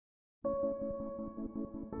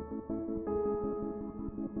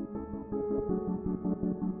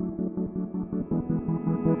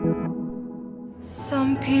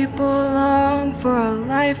Some people long for a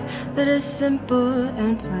life that is simple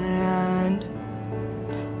and planned,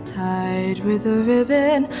 tied with a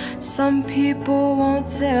ribbon. Some people won't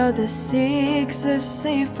sail the sea 'cause they're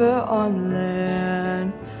safer on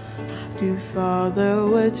land. Do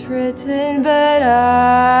follow what's written, but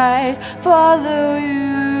I'd follow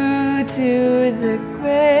you to the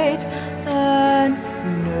great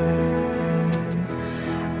unknown,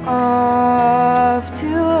 off to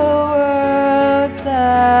a world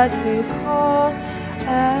that we call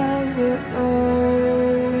our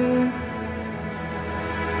own.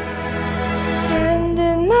 And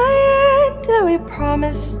in my end, we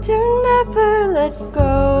promise to never let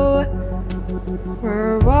go.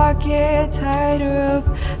 We're walking tightrope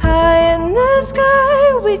high in the sky.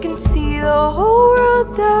 We can see the whole world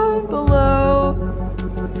down below.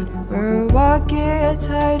 We're walking a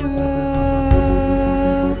tightrope,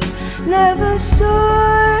 never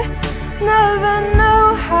sure, never know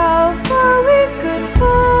how far we could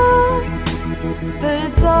fall. But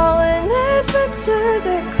it's all an adventure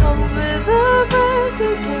that comes with a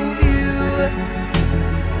breathtaking view.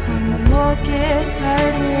 I'm walking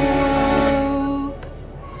tightrope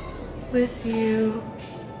with you.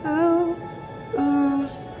 Ooh, ooh,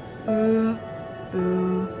 ooh,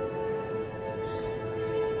 ooh.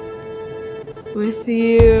 With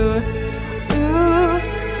you. Ooh,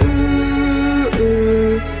 ooh,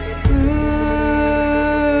 ooh, ooh.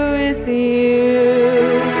 With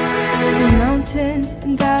you. The mountains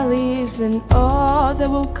and valleys and all that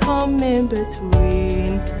will come in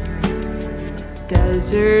between.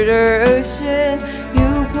 Desert or ocean, you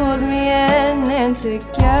pulled me in, and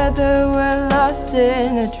together we're lost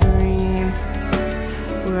in a dream.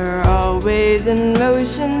 We're always in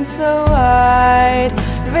motion, so I'd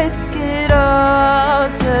risk it all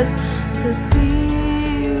just to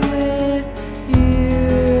be with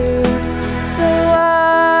you. So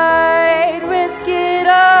I'd risk it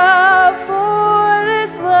all for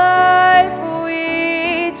this life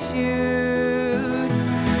we choose.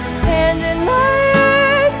 Hand in my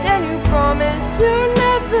hand, and you promise to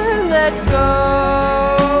never let go.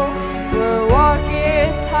 We're walking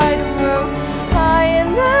tightrope high in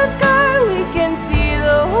the sky. We can see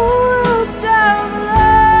the whole world down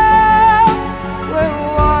below. We're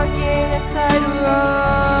walking a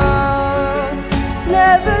tightrope,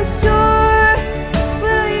 never sure.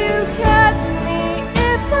 Will you catch me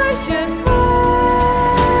if I should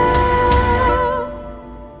fall?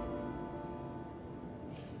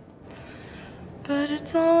 But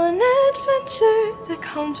it's all an adventure that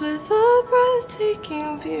comes with a breathtaking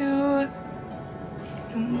view.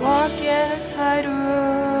 I'm walking a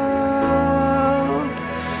tightrope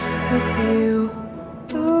with you.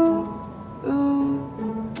 Ooh, ooh,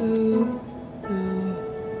 ooh, ooh.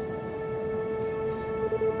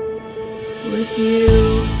 With you.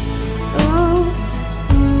 Ooh,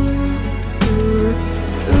 ooh, ooh,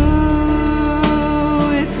 ooh.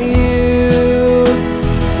 With you.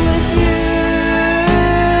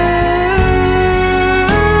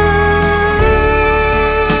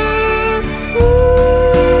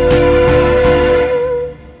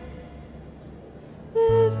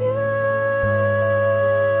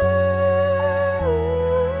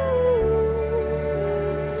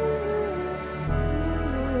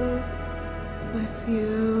 With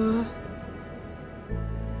you.